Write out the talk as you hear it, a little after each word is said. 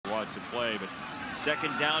explosive play. But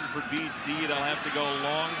second down for BC. They'll have to go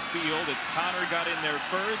long field as Connor got in there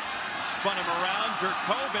first, spun him around.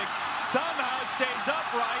 Jurkovec somehow stays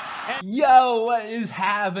upright. Yo, what is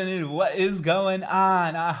happening? What is going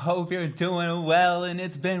on? I hope you're doing well, and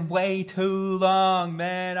it's been way too long,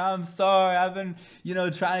 man. I'm sorry. I've been,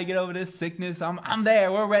 trying to get over this sickness. I'm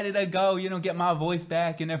there. We're ready to go, get my voice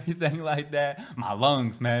back and everything like that. My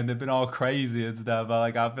lungs, man, they've been all crazy and stuff.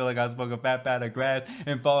 I feel like I spoke a fat pat of grass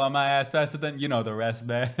and fall on my ass faster than, the rest,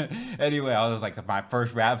 man. Anyway, I was like my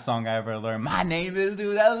first rap song I ever learned. My name is,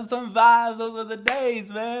 dude, that was some vibes. Those were the days,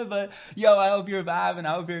 man. But yo, I hope you're vibing.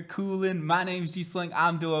 I hope you're cooling. My name's G Sling.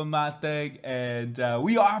 I'm doing my thing, and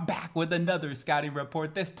we are back with another scouting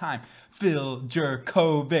report. This time, Phil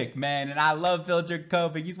Jurkovec, man, and I love Phil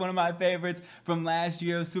Jurkovec. He's one of my favorites from last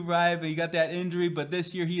year. Super hype. He got that injury, but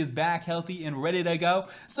this year he is back healthy and ready to go.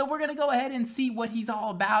 So we're gonna go ahead and see what he's all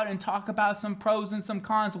about and talk about some pros and some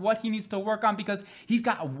cons, what he needs to work on, because he's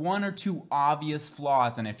got one or two obvious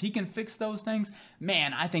flaws, and if he can fix those things,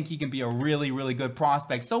 man, I think he can be a really, really good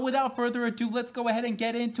prospect. So without further ado, let's go ahead and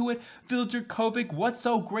get into it. Phil Jurkovec, what's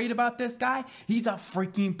so great about this guy? He's a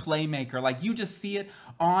freaking playmaker. Like, you just see it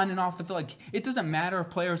on and off the field. Like, it doesn't matter if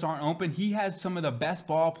players aren't open. He has some of the best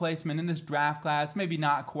ball placement in this draft class. Maybe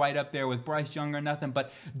not quite up there with Bryce Young or nothing,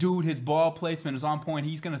 but dude, his ball placement is on point.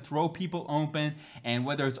 He's going to throw people open, and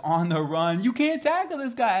whether it's on the run, you can't tackle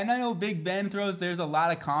this guy. And I know Big Ben throws. There's a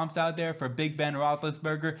lot of comps out there for Big Ben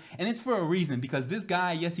Roethlisberger, and it's for a reason, because this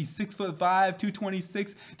guy, yes, he's 6'5",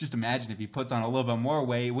 226. Just imagine if he puts on a little bit more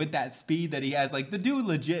weight with that speed that he has. Like, the dude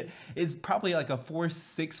legit is probably like a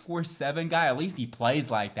 4'6", 4'7" guy. At least he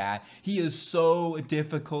plays like that. He is so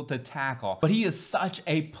difficult to tackle, but he is such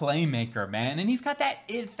a playmaker, man. And he's got that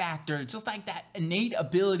it factor, just like that innate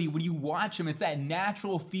ability when you watch him. It's that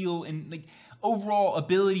natural feel and like overall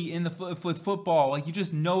ability in the football. Like, you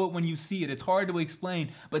just know it when you see it. It's hard to explain,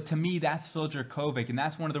 but to me, that's Phil Jurkovec, and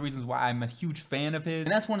that's one of the reasons why I'm a huge fan of his.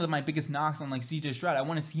 And that's one of my biggest knocks on like CJ Stroud. I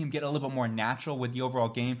want to see him get a little bit more natural with the overall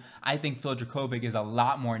game. I think Phil Jurkovec is a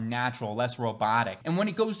lot more natural, less robotic. And when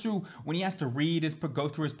he goes through, when he has to read go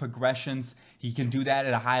through his progressions, he can do that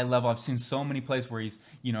at a high level. I've seen so many plays where he's,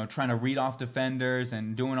 trying to read off defenders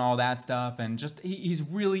and doing all that stuff, and just he's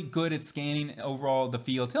really good at scanning overall the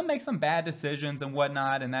field. He'll make some bad decisions and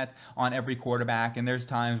whatnot, and that's on every quarterback, and there's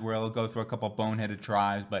times where he'll go through a couple boneheaded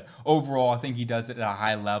tries, but overall I think he does it at a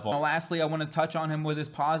high level. Now, lastly, I want to touch on him with his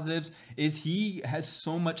positives. Is he has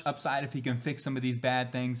so much upside if he can fix some of these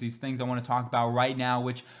bad things, these things I want to talk about right now,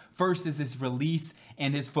 which first is his release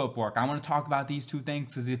and his footwork. I want to talk about these two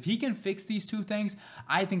things, because if he can fix these two things,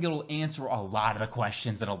 I think it'll answer a lot of the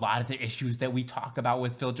questions and a lot of the issues that we talk about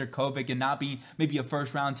with Phil Jurkovec and not being maybe a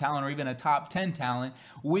first-round talent or even a top 10 talent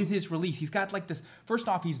with his release. He's got like this, first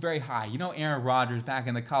off, he's very high. Aaron Rodgers back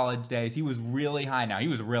in the college days, he was really high. Now, he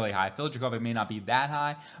was really high. Phil Jurkovec may not be that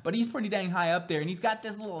high, but he's pretty dang high up there, and he's got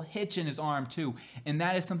this little hitch in his arm too, and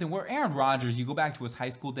that is something where Aaron Rodgers, you go back to his high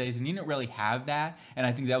school days, and he didn't really have that, and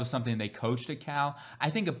I think that was something they coached at Cal. I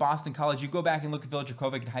think at Boston College, you go back and look at Phil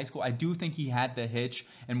Jurkovec in high school, I do think he had the hitch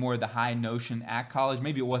and more of the high notion at college.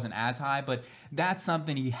 Maybe it wasn't as high, but that's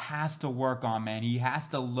something he has to work on, man. He has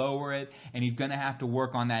to lower it, and he's going to have to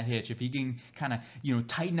work on that hitch. If he can kind of,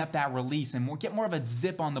 tighten up that release and get more of a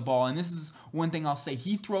zip on the ball. And this is one thing I'll say,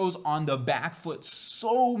 he throws on the back foot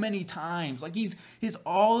so many times. Like,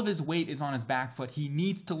 all of his weight is on his back foot. He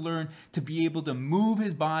needs to learn to be able to move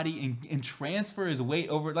his body and transfer his weight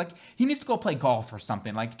over. Like, he needs to go play golf or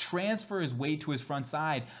something. Like, transfer his weight to his front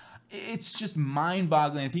side. It's just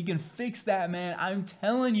mind-boggling. If he can fix that, man, I'm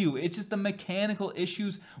telling you, it's just the mechanical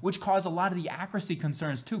issues which cause a lot of the accuracy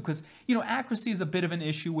concerns too, because, accuracy is a bit of an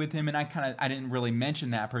issue with him, and I didn't really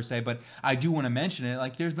mention that per se, but I do want to mention it.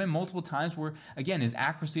 Like, there's been multiple times where, again, his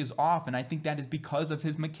accuracy is off, and I think that is because of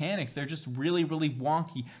his mechanics. They're just really, really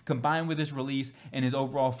wonky, combined with his release and his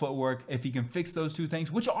overall footwork. If he can fix those two things,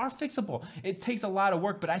 which are fixable, it takes a lot of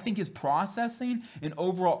work, but I think his processing and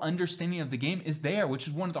overall understanding of the game is there, which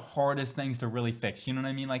is one of the hardest things to really fix. You know what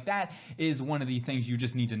I mean? Like, that is one of the things you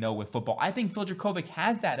just need to know with football. I think Phil Jurkovec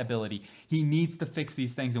has that ability. He needs to fix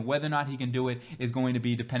these things, and whether or not he can do it is going to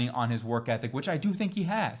be depending on his work ethic, which I do think he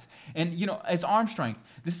has. And, his arm strength,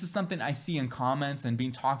 this is something I see in comments and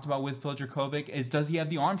being talked about with Phil Jurkovec, is does he have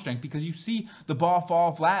the arm strength? Because you see the ball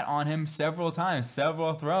fall flat on him several times,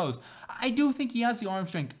 several throws. I do think he has the arm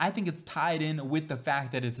strength. I think it's tied in with the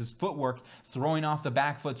fact that it's his footwork, throwing off the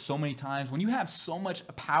back foot so many times. When you have so much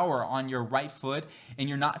power on your right foot and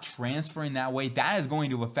you're not transferring that way, that is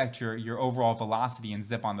going to affect your overall velocity and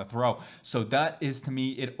zip on the throw. So that is, to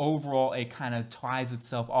me, it kind of ties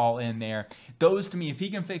itself all in there. Those, to me, if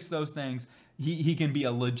he can fix those things, he can be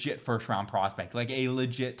a legit first-round prospect, like a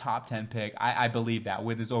legit top 10 pick. I believe that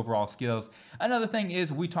with his overall skills. Another thing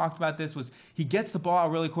is, we talked about this, was he gets the ball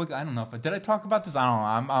out really quick. I don't know if did I talk about this? I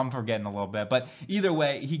don't know. I'm forgetting a little bit, but either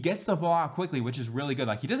way, he gets the ball out quickly, which is really good.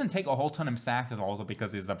 Like, he doesn't take a whole ton of sacks, also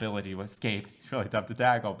because of his ability to escape. He's really tough to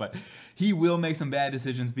tackle, but he will make some bad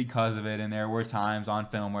decisions because of it. And there were times on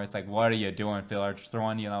film where it's like, what are you doing, Phil? Or just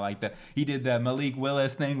throwing, you know, like he did the Malik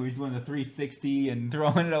Willis thing where he's doing the 360 and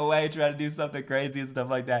throwing it away, trying to do something crazy and stuff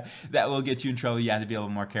like that. That will get you in trouble. You have to be a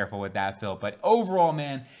little more careful with that, Phil. But overall,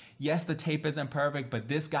 man, yes, the tape isn't perfect, but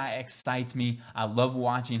this guy excites me. I love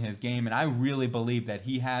watching his game, and I really believe that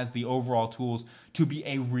he has the overall tools to be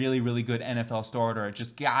a really, really good NFL starter.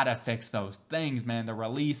 Just gotta fix those things, man. The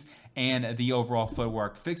release and the overall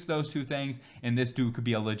footwork. Fix those two things, and this dude could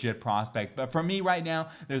be a legit prospect. But for me right now,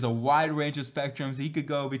 there's a wide range of spectrums. He could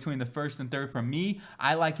go between the first and third. For me,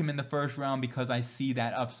 I like him in the first round because I see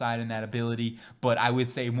that upside and that ability. But I would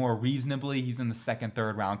say more reasonably, he's in the second,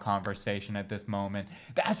 third round conversation at this moment.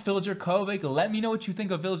 That's Phil Jurkovec. Let me know what you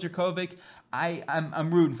think of Phil Jurkovec.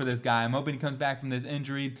 I'm rooting for this guy. I'm hoping he comes back from this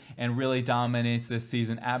injury and really dominates this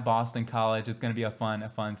season at Boston College. It's going to be a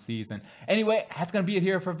fun season. Anyway, that's going to be it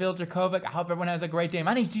here for Phil Jurkovec. I hope everyone has a great day.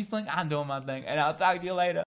 My name's G-Sling. I'm doing my thing, and I'll talk to you later.